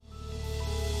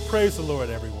Praise the Lord,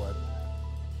 everyone.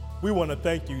 We want to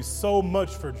thank you so much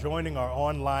for joining our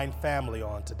online family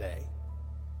on today.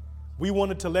 We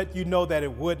wanted to let you know that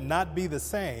it would not be the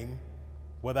same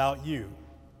without you.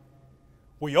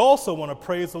 We also want to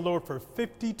praise the Lord for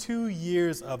 52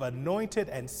 years of anointed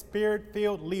and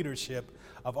spirit-filled leadership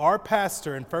of our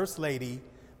pastor and First Lady,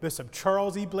 Bishop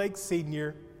Charles E. Blake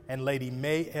Sr. and Lady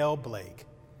May L. Blake.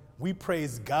 We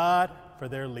praise God for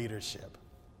their leadership.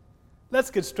 Let's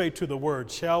get straight to the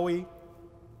word, shall we?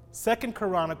 2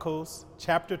 Chronicles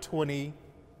chapter 20,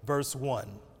 verse 1,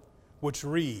 which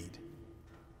read,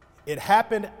 "It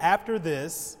happened after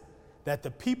this that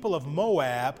the people of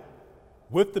Moab,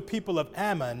 with the people of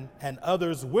Ammon and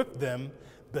others with them,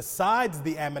 besides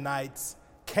the Ammonites,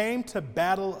 came to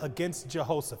battle against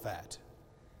Jehoshaphat.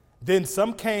 Then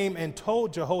some came and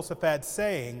told Jehoshaphat,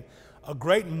 saying, 'A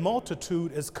great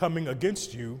multitude is coming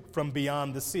against you from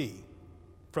beyond the sea,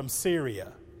 from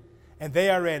Syria, and they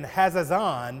are in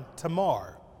Hazazon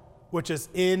Tamar, which is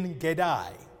in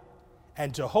Gedi.'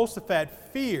 And Jehoshaphat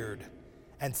feared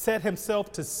and set himself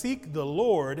to seek the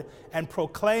Lord and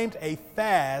proclaimed a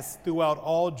fast throughout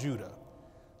all Judah.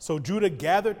 So Judah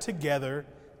gathered together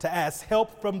to ask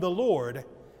help from the Lord,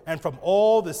 and from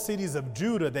all the cities of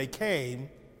Judah they came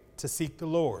to seek the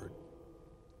Lord.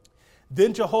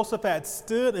 Then Jehoshaphat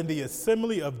stood in the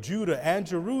assembly of Judah and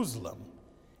Jerusalem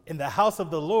in the house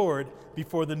of the Lord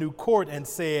before the new court and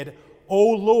said, 'O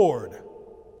Lord,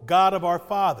 God of our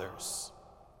fathers,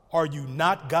 are you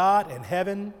not God in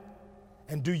heaven?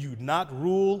 And do you not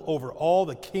rule over all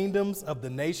the kingdoms of the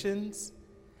nations?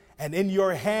 And in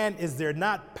your hand is there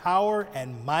not power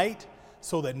and might,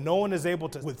 so that no one is able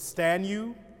to withstand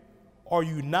you? Are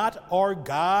you not our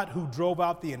God who drove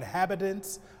out the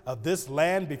inhabitants of this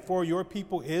land before your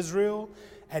people Israel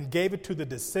and gave it to the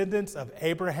descendants of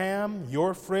Abraham,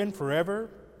 your friend forever?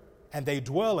 And they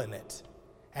dwell in it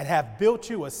and have built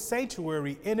you a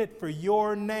sanctuary in it for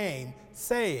your name,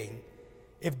 saying,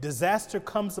 if disaster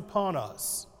comes upon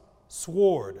us,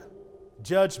 sword,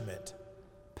 judgment,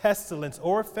 pestilence,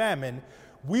 or famine,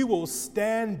 we will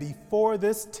stand before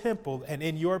this temple and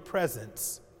in your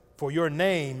presence, for your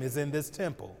name is in this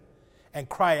temple, and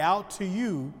cry out to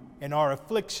you in our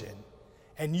affliction,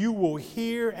 and you will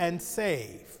hear and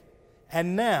save.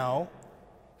 And now,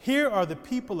 here are the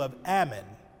people of Ammon,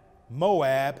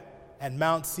 Moab, and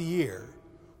Mount Seir,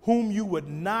 whom you would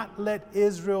not let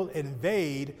Israel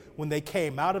invade when they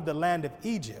came out of the land of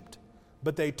Egypt,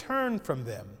 but they turned from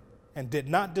them and did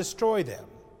not destroy them.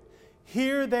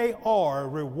 Here they are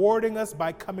rewarding us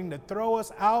by coming to throw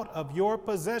us out of your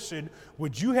possession,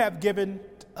 which you have given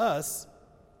us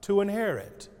to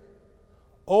inherit.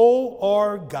 O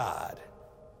our God,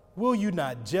 will you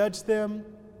not judge them?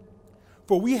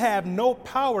 For we have no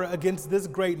power against this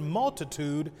great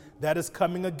multitude that is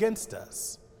coming against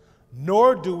us,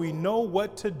 nor do we know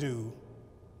what to do,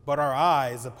 but our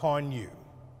eyes upon you."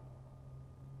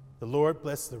 The Lord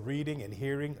bless the reading and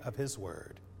hearing of his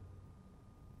word.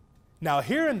 Now,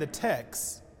 here in the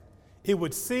text, it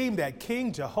would seem that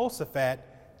King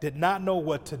Jehoshaphat did not know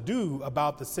what to do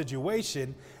about the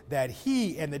situation that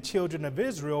he and the children of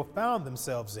Israel found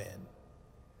themselves in.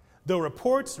 The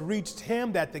reports reached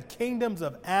him that the kingdoms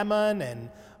of Ammon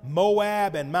and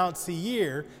Moab and Mount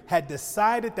Seir had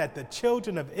decided that the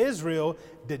children of Israel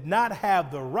did not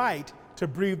have the right to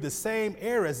breathe the same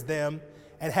air as them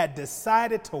and had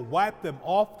decided to wipe them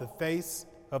off the face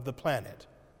of the planet.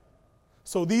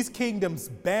 So these kingdoms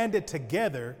banded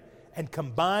together and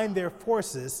combined their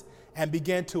forces and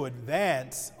began to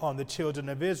advance on the children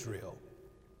of Israel.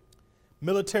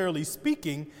 Militarily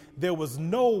speaking, there was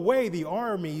no way the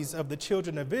armies of the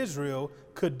children of Israel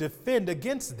could defend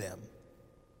against them.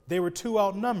 They were too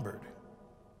outnumbered.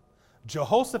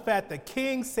 Jehoshaphat the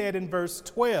king said in verse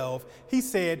 12, he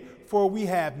said, "For we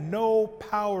have no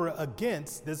power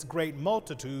against this great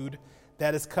multitude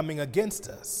that is coming against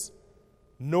us,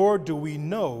 nor do we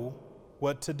know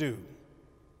what to do."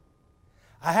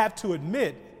 I have to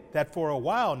admit that for a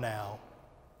while now,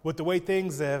 with the way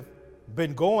things have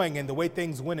been going and the way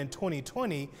things went in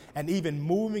 2020 and even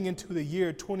moving into the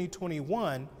year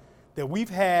 2021, that we've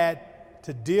had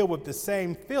to deal with the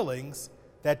same feelings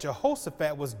that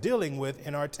Jehoshaphat was dealing with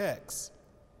in our text.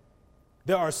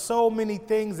 There are so many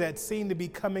things that seem to be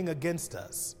coming against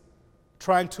us,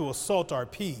 trying to assault our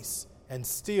peace and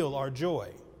steal our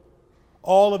joy.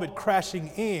 All of it crashing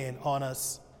in on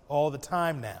us all the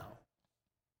time now.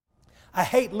 I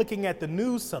hate looking at the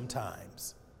news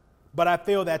sometimes, but I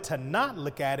feel that to not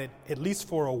look at it, at least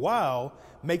for a while,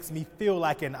 makes me feel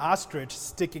like an ostrich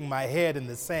sticking my head in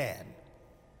the sand.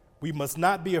 We must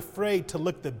not be afraid to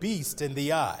look the beast in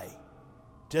the eye.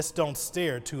 Just don't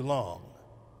stare too long.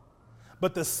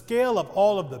 But the scale of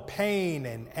all of the pain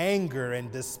and anger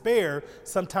and despair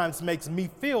sometimes makes me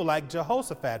feel like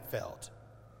Jehoshaphat felt,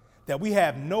 that we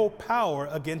have no power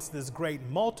against this great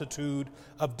multitude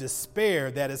of despair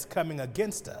that is coming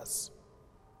against us,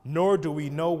 nor do we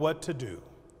know what to do.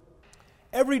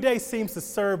 Every day seems to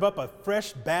serve up a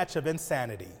fresh batch of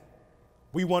insanity.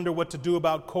 We wonder what to do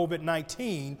about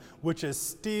COVID-19, which is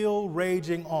still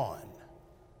raging on.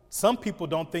 Some people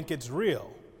don't think it's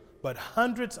real, but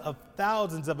hundreds of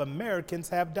thousands of Americans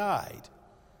have died.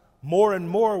 More and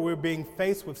more, we're being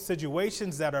faced with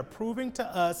situations that are proving to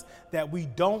us that we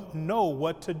don't know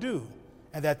what to do,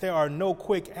 and that there are no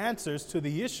quick answers to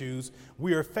the issues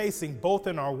we are facing both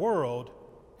in our world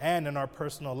and in our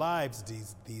personal lives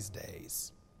these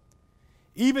days.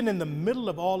 Even in the middle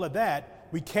of all of that,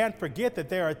 we can't forget that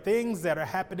there are things that are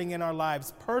happening in our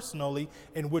lives personally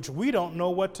in which we don't know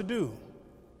what to do.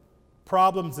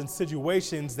 Problems and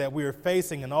situations that we are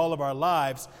facing in all of our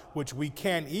lives, which we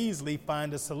can't easily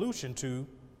find a solution to,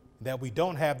 that we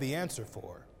don't have the answer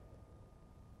for.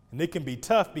 And it can be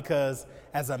tough because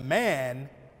as a man,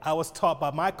 I was taught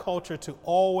by my culture to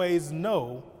always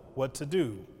know what to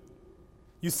do.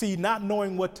 You see, not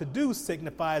knowing what to do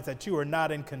signifies that you are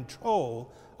not in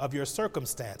control of your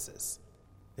circumstances,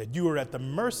 that you are at the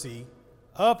mercy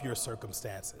of your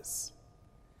circumstances.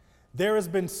 There has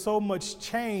been so much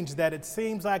change that it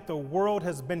seems like the world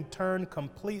has been turned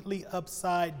completely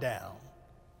upside down.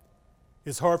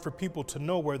 It's hard for people to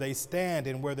know where they stand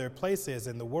and where their place is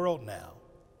in the world now.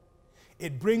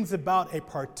 It brings about a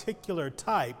particular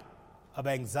type of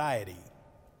anxiety.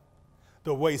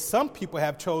 The way some people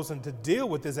have chosen to deal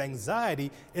with this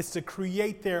anxiety is to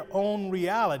create their own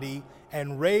reality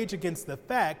and rage against the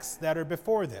facts that are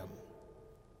before them.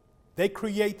 They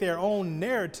create their own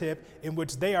narrative in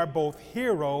which they are both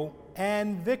hero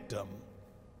and victim.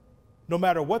 No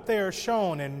matter what they are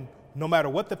shown and no matter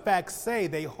what the facts say,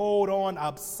 they hold on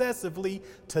obsessively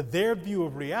to their view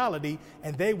of reality,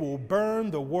 and they will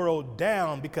burn the world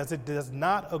down because it does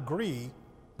not agree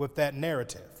with that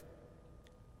narrative.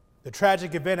 The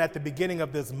tragic event at the beginning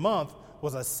of this month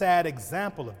was a sad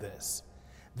example of this.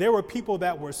 There were people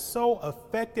that were so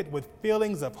affected with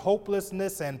feelings of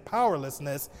hopelessness and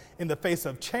powerlessness in the face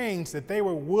of change that they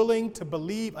were willing to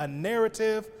believe a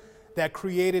narrative that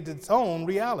created its own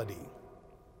reality.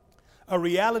 A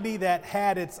reality that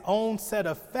had its own set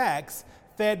of facts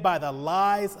fed by the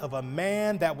lies of a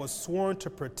man that was sworn to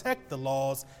protect the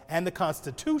laws and the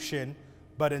Constitution,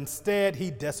 but instead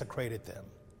he desecrated them,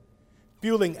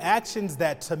 fueling actions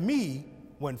that to me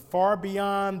went far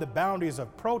beyond the boundaries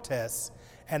of protests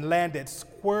and landed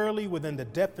squarely within the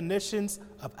definitions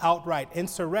of outright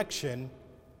insurrection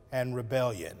and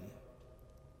rebellion.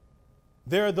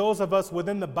 There are those of us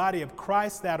within the body of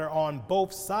Christ that are on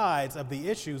both sides of the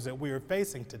issues that we are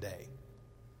facing today.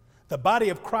 The body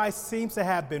of Christ seems to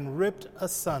have been ripped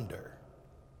asunder,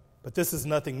 but this is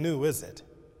nothing new, is it?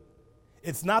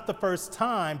 It's not the first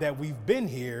time that we've been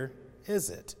here, is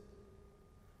it?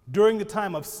 During the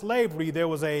time of slavery, there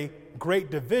was a great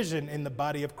division in the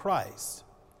body of Christ.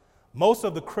 Most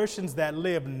of the Christians that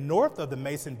lived north of the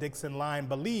Mason-Dixon line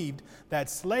believed that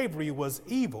slavery was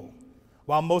evil,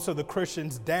 while most of the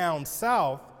Christians down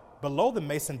south, below the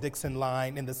Mason-Dixon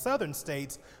line in the southern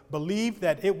states, believed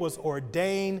that it was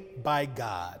ordained by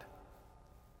God.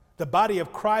 The body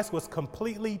of Christ was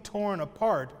completely torn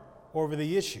apart over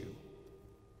the issue.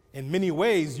 In many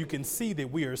ways, you can see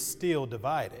that we are still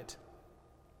divided.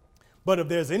 But if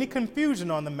there's any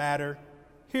confusion on the matter,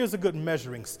 here's a good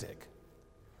measuring stick.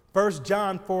 1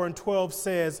 John 4:12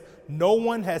 says, "No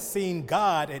one has seen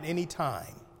God at any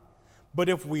time. But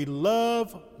if we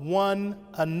love one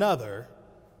another,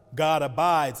 God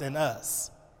abides in us,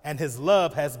 and his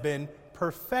love has been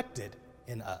perfected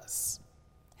in us."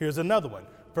 Here's another one.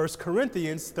 1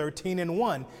 Corinthians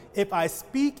 13:1, "If I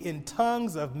speak in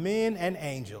tongues of men and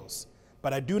angels,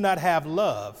 but I do not have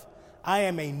love, I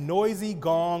am a noisy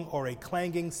gong or a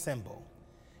clanging cymbal.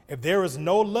 If there is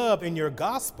no love in your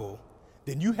gospel,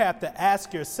 then you have to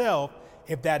ask yourself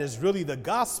if that is really the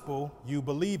gospel you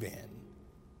believe in."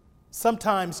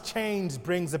 Sometimes change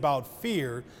brings about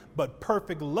fear, but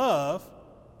perfect love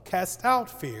casts out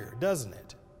fear, doesn't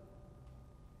it?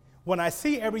 When I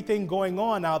see everything going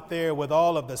on out there with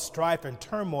all of the strife and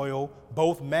turmoil,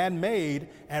 both man-made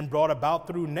and brought about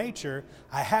through nature,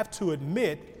 I have to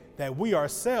admit that we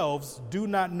ourselves do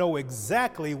not know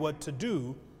exactly what to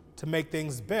do to make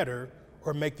things better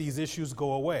or make these issues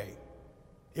go away.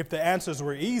 If the answers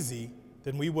were easy,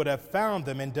 then we would have found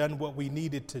them and done what we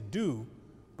needed to do,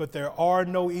 but there are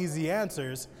no easy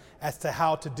answers as to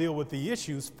how to deal with the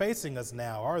issues facing us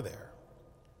now, are there?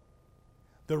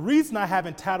 The reason I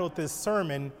haven't titled this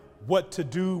sermon, What to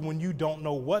Do When You Don't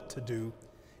Know What to Do,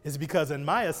 is because in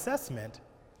my assessment,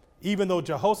 even though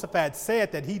Jehoshaphat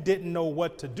said that he didn't know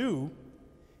what to do,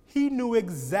 he knew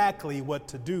exactly what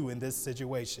to do in this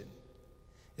situation.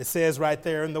 It says right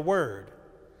there in the word.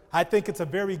 I think it's a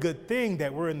very good thing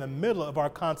that we're in the middle of our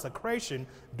consecration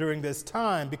during this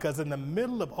time, because in the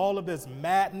middle of all of this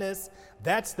madness,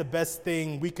 that's the best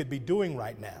thing we could be doing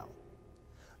right now.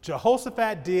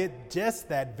 Jehoshaphat did just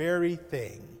that very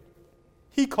thing.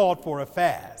 He called for a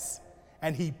fast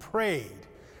and he prayed,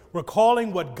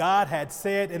 recalling what God had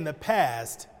said in the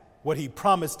past, what he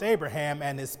promised Abraham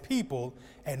and his people,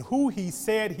 and who he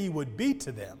said he would be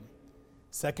to them.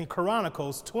 2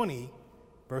 Chronicles 20,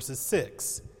 verses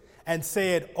 6, and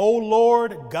said, O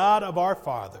Lord, God of our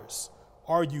fathers,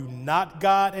 are you not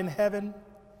God in heaven?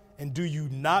 And do you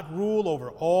not rule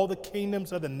over all the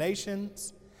kingdoms of the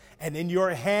nations? And in your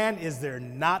hand is there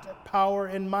not power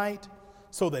and might,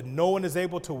 so that no one is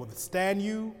able to withstand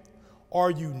you? Are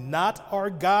you not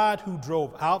our God who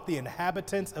drove out the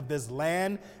inhabitants of this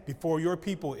land before your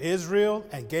people Israel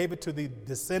and gave it to the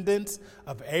descendants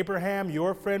of Abraham,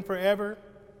 your friend forever?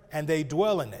 And they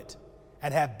dwell in it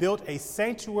and have built a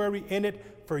sanctuary in it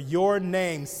for your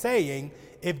name, saying,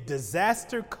 if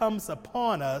disaster comes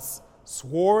upon us,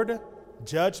 sword,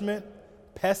 judgment,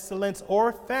 pestilence,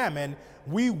 or famine,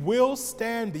 we will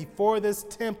stand before this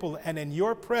temple and in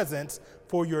your presence,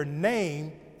 for your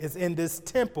name is in this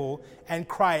temple, and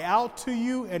cry out to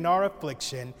you in our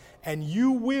affliction, and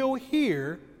you will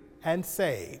hear and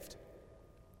saved.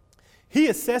 He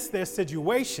assessed their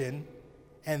situation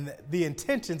and the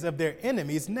intentions of their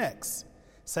enemies next.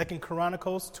 2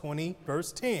 Chronicles 20,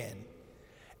 verse 10.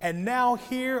 And now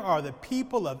here are the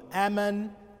people of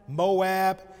Ammon,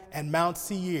 Moab, and Mount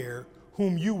Seir,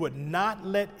 whom you would not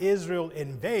let Israel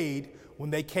invade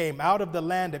when they came out of the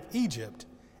land of Egypt,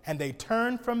 and they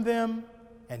turned from them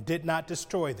and did not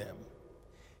destroy them.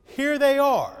 Here they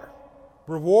are,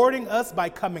 rewarding us by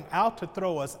coming out to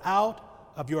throw us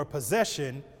out of your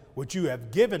possession, which you have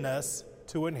given us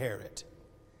to inherit.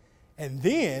 And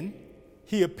then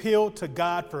he appealed to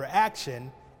God for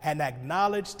action and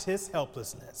acknowledged his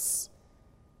helplessness.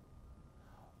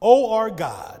 O our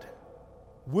God,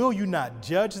 will you not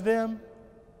judge them?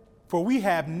 For we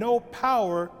have no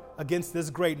power against this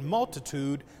great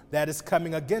multitude that is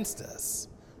coming against us,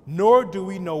 nor do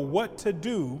we know what to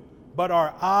do, but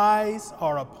our eyes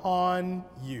are upon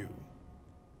you.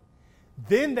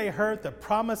 Then they heard the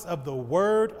promise of the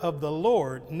word of the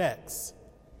Lord next.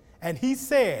 And he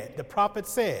said, the prophet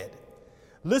said,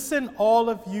 listen, all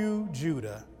of you,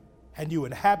 Judah, and you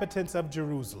inhabitants of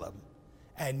Jerusalem,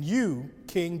 and you,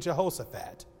 King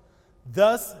Jehoshaphat.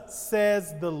 Thus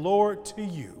says the Lord to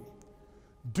you,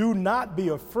 do not be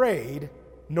afraid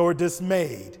nor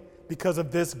dismayed because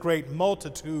of this great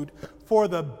multitude, for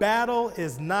the battle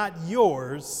is not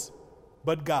yours,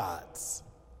 but God's.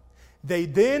 They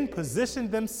then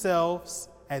positioned themselves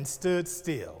and stood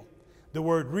still. The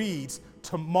word reads,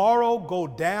 tomorrow go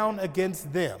down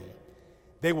against them.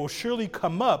 They will surely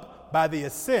come up by the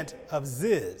ascent of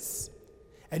Ziz,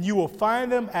 and you will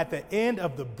find them at the end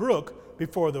of the brook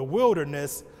before the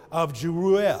wilderness of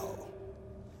Jeruel.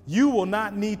 You will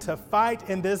not need to fight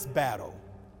in this battle.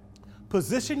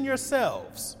 Position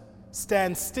yourselves,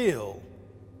 stand still,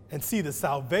 and see the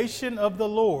salvation of the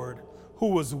Lord, who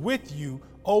was with you,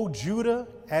 O Judah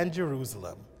and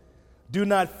Jerusalem. Do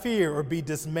not fear or be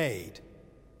dismayed.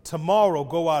 Tomorrow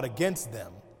go out against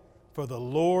them, for the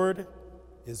Lord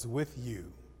is with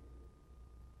you.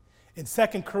 In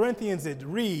 2 Corinthians it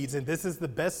reads, and this is the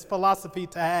best philosophy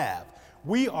to have,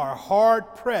 we are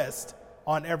hard pressed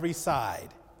on every side,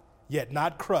 yet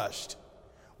not crushed.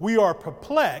 We are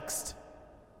perplexed,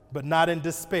 but not in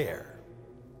despair.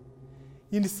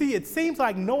 You see, it seems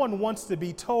like no one wants to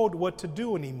be told what to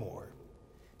do anymore.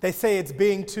 They say it's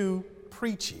being too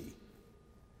preachy.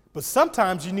 But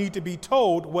sometimes you need to be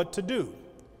told what to do.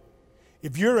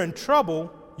 If you're in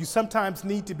trouble, you sometimes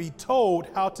need to be told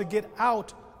how to get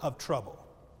out of trouble.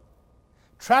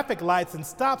 Traffic lights and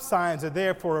stop signs are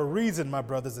there for a reason, my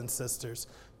brothers and sisters,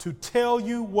 to tell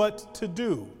you what to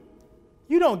do.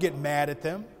 You don't get mad at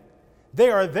them. They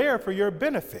are there for your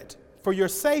benefit, for your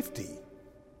safety,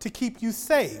 to keep you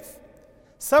safe.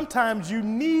 Sometimes you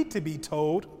need to be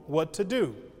told what to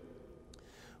do.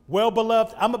 Well,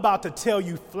 beloved, I'm about to tell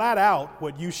you flat out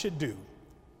what you should do.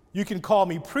 You can call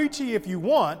me preachy if you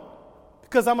want,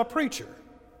 because I'm a preacher.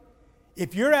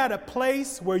 If you're at a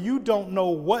place where you don't know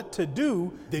what to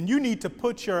do, then you need to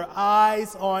put your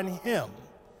eyes on him.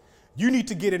 You need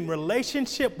to get in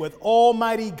relationship with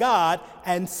Almighty God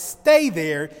and stay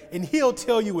there, and He'll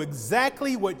tell you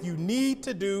exactly what you need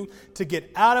to do to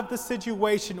get out of the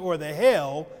situation or the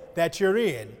hell that you're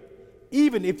in,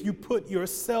 even if you put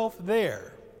yourself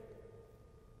there.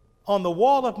 On the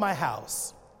wall of my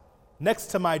house,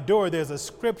 next to my door, there's a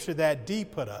scripture that Dee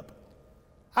put up.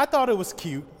 I thought it was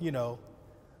cute,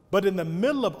 but in the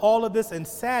middle of all of this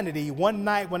insanity, one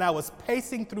night when I was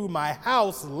pacing through my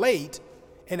house late,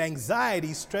 in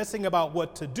anxiety, stressing about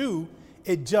what to do,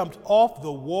 it jumped off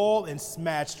the wall and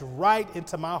smashed right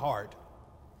into my heart.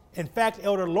 In fact,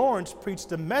 Elder Lawrence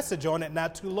preached a message on it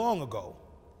not too long ago.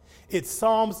 It's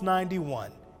Psalms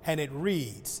 91, and it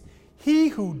reads, "He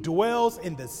who dwells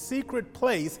in the secret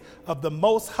place of the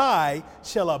Most High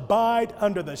shall abide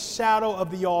under the shadow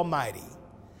of the Almighty.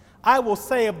 I will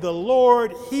say of the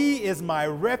Lord, He is my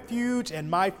refuge and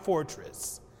my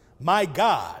fortress, my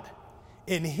God.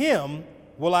 In Him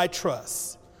will I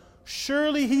trust.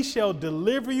 Surely He shall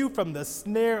deliver you from the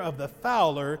snare of the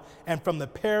fowler and from the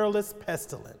perilous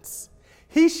pestilence.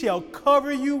 He shall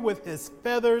cover you with His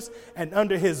feathers, and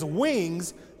under His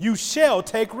wings you shall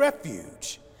take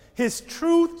refuge. His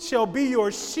truth shall be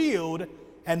your shield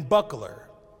and buckler.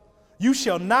 You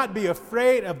shall not be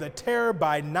afraid of the terror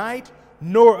by night,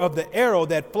 nor of the arrow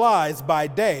that flies by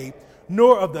day,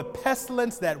 nor of the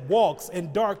pestilence that walks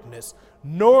in darkness,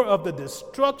 nor of the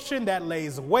destruction that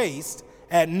lays waste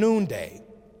at noonday.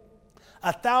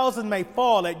 1,000 may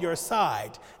fall at your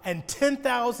side, and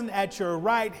 10,000 at your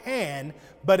right hand,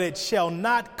 but it shall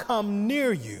not come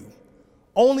near you.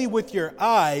 Only with your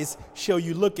eyes shall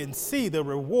you look and see the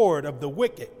reward of the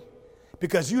wicked,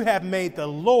 because you have made the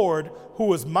Lord,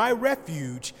 who is my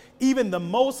refuge, even the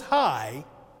Most High,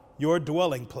 your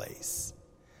dwelling place.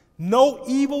 No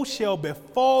evil shall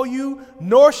befall you,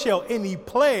 nor shall any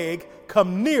plague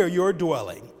come near your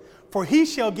dwelling. For He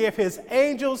shall give His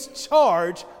angels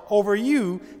charge over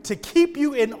you to keep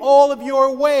you in all of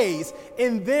your ways.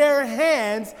 In their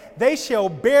hands they shall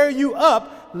bear you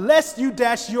up, lest you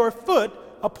dash your foot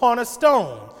upon a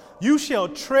stone. You shall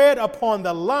tread upon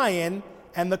the lion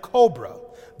and the cobra,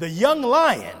 the young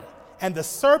lion and the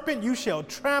serpent you shall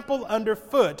trample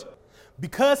underfoot.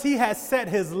 Because He has set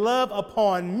His love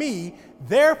upon me,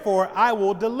 therefore I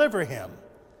will deliver him.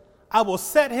 I will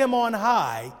set him on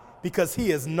high, because he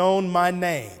has known my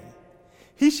name.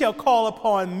 He shall call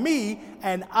upon me,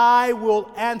 and I will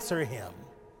answer him.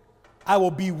 I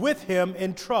will be with him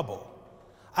in trouble.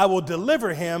 I will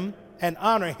deliver him and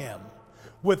honor him.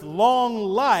 With long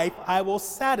life I will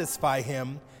satisfy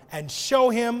him and show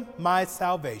him my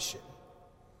salvation."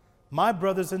 My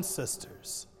brothers and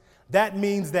sisters, that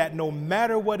means that no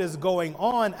matter what is going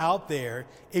on out there,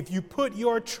 if you put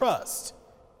your trust,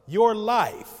 your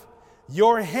life,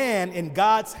 your hand in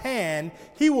God's hand,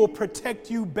 He will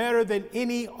protect you better than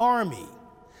any army.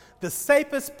 The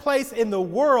safest place in the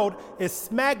world is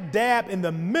smack dab in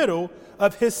the middle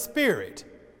of His Spirit,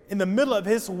 in the middle of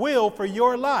His will for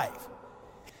your life.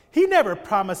 He never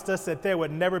promised us that there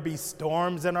would never be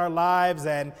storms in our lives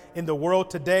and in the world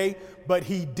today, but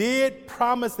He did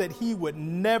promise that He would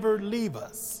never leave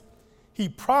us. He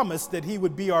promised that He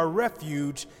would be our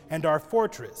refuge and our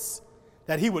fortress,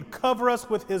 that He would cover us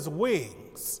with His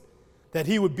wings, that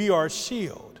He would be our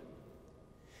shield.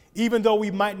 Even though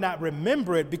we might not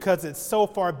remember it because it's so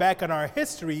far back in our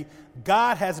history,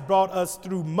 God has brought us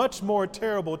through much more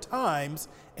terrible times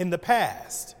in the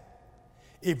past.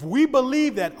 If we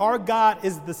believe that our God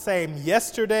is the same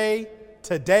yesterday,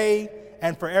 today,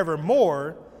 and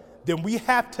forevermore, then we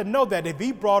have to know that if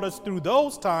He brought us through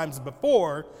those times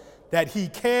before, that He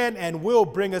can and will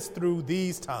bring us through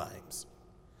these times.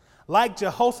 Like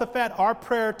Jehoshaphat, our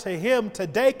prayer to Him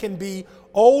today can be,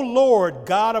 "O Lord,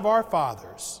 God of our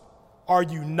fathers, are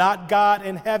you not God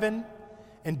in heaven?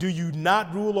 And do you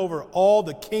not rule over all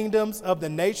the kingdoms of the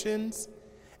nations?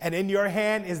 And in your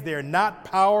hand is there not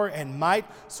power and might,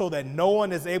 so that no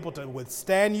one is able to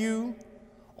withstand you?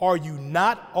 Are you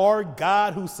not our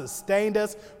God who sustained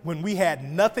us when we had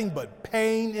nothing but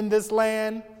pain in this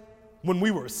land, when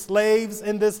we were slaves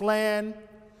in this land?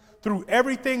 Through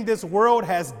everything this world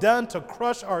has done to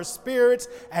crush our spirits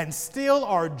and steal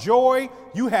our joy,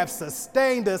 you have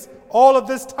sustained us all of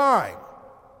this time.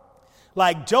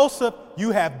 Like Joseph,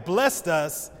 you have blessed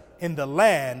us in the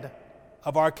land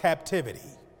of our captivity."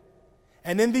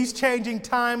 And in these changing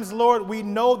times, Lord, we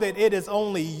know that it is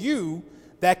only You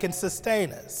that can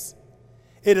sustain us.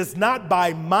 It is not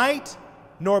by might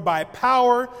nor by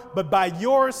power, but by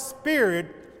Your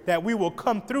Spirit that we will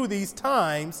come through these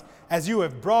times, as You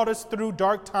have brought us through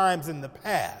dark times in the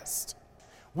past.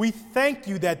 We thank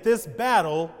You that this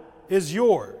battle is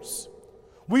Yours.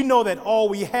 We know that all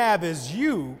we have is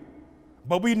you,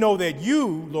 but we know that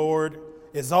you, Lord,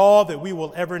 is all that we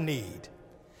will ever need.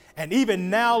 And even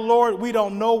now, Lord, we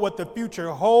don't know what the future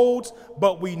holds,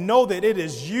 but we know that it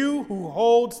is you who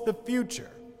holds the future.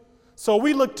 So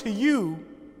we look to you,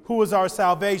 who is our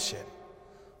salvation.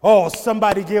 Oh,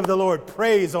 somebody give the Lord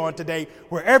praise on today.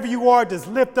 Wherever you are, just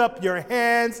lift up your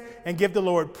hands and give the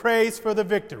Lord praise for the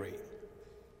victory.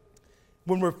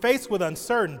 When we're faced with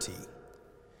uncertainty,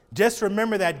 just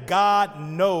remember that God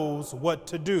knows what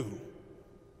to do.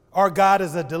 Our God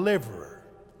is a deliverer.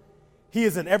 He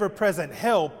is an ever-present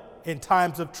help in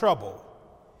times of trouble.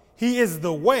 He is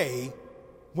the way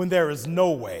when there is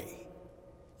no way.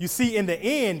 You see, in the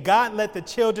end, God let the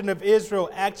children of Israel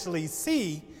actually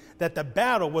see that the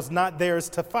battle was not theirs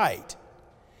to fight.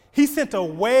 He sent a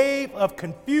wave of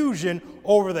confusion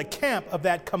over the camp of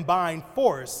that combined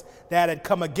force that had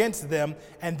come against them,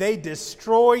 and they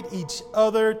destroyed each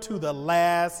other to the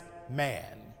last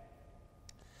man.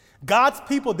 God's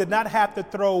people did not have to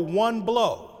throw one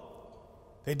blow.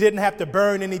 They didn't have to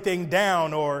burn anything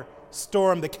down or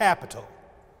storm the Capitol.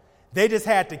 They just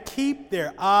had to keep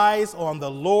their eyes on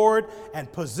the Lord and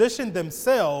position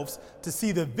themselves to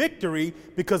see the victory,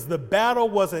 because the battle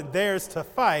wasn't theirs to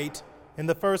fight in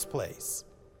the first place.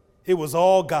 It was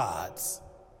all God's.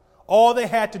 All they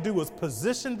had to do was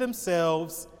position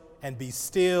themselves and be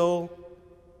still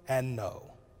and know.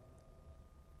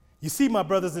 You see, my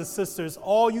brothers and sisters,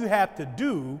 all you have to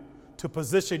do to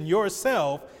position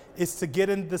yourself is to get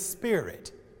in the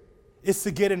Spirit. It's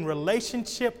to get in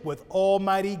relationship with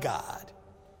Almighty God.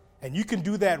 And you can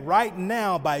do that right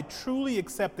now by truly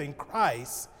accepting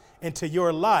Christ into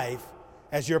your life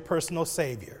as your personal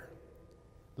Savior.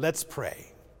 Let's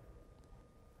pray.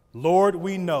 Lord,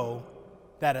 we know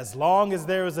that as long as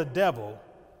there is a devil,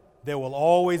 there will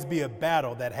always be a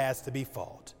battle that has to be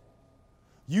fought.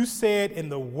 You said in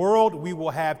the world we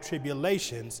will have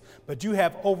tribulations, but you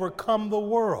have overcome the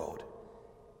world.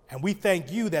 And we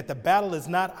thank you that the battle is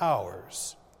not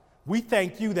ours. We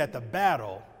thank you that the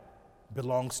battle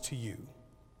belongs to you.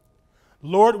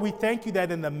 Lord, we thank you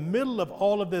that in the middle of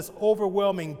all of this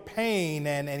overwhelming pain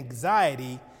and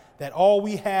anxiety, that all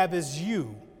we have is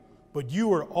you, but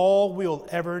you are all we'll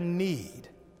ever need.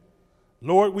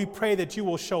 Lord, we pray that you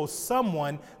will show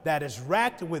someone that is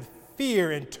racked with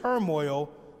fear and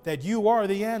turmoil that you are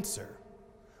the answer.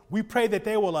 We pray that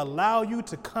they will allow you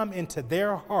to come into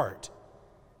their heart,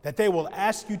 that they will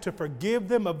ask you to forgive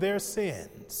them of their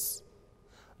sins.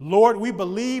 Lord, we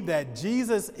believe that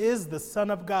Jesus is the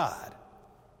Son of God.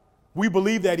 We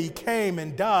believe that he came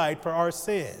and died for our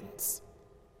sins.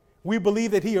 We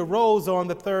believe that he arose on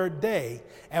the third day,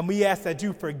 and we ask that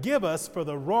you forgive us for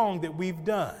the wrong that we've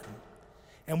done.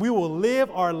 And we will live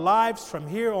our lives from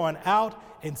here on out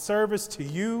in service to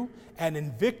you and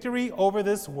in victory over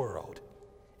this world.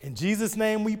 In Jesus'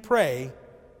 name we pray,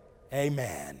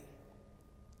 amen.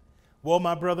 Well,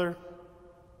 my brother,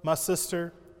 my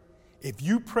sister, if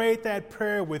you prayed that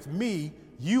prayer with me,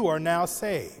 you are now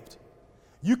saved.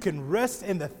 You can rest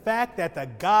in the fact that the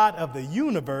God of the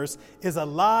universe is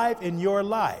alive in your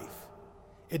life.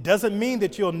 It doesn't mean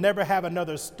that you'll never have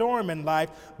another storm in life,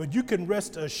 but you can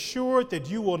rest assured that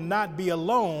you will not be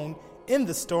alone in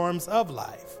the storms of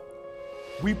life.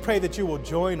 We pray that you will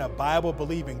join a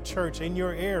Bible-believing church in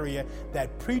your area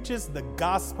that preaches the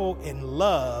gospel in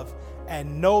love,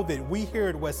 and know that we here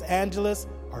at West Angeles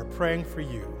are praying for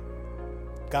you.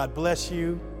 God bless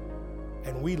you,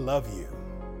 and we love you.